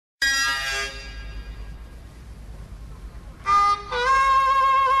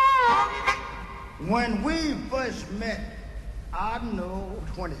When we first met, I know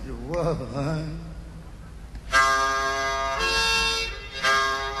 21.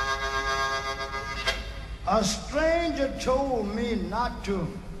 A stranger told me not to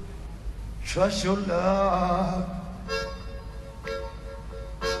trust your love.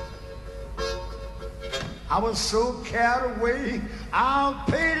 I was so carried away, I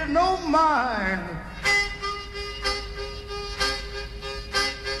paid it no mind.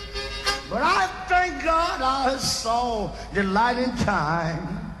 But I thank God I saw the light in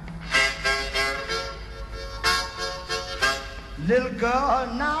time. Little girl,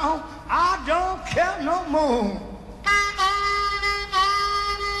 now I don't care no more.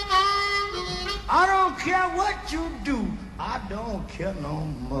 I don't care what you do, I don't care no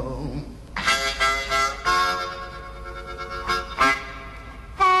more.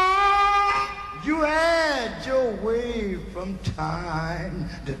 You had your way from time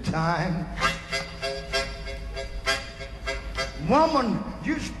to time. Woman,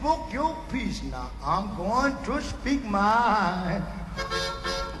 you spoke your piece, now I'm going to speak mine.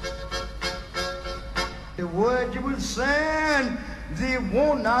 The words you were saying, they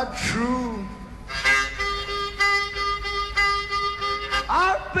were not true.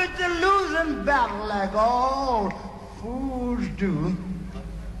 I've been to losing battle like all fools do.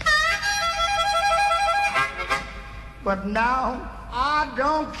 But now I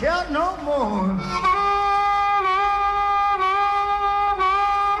don't care no more.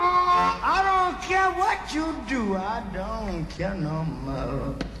 I don't care what you do, I don't care no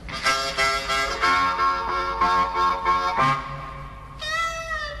more.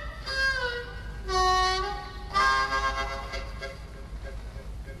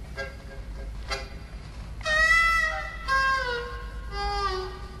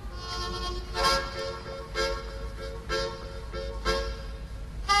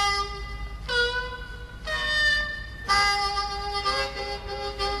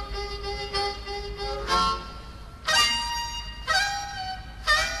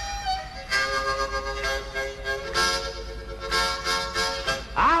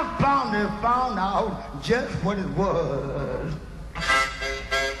 Found out just what it was.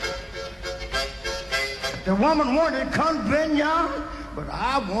 The woman wanted convenience, but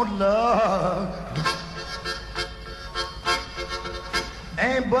I want love.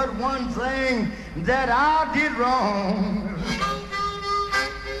 Ain't but one thing that I did wrong.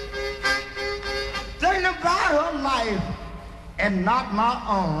 Thinking about her life and not my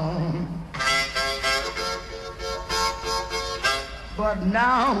own. But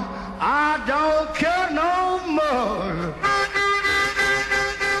now I don't care no more.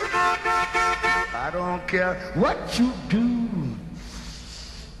 I don't care what you do.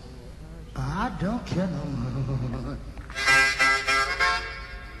 I don't care no more.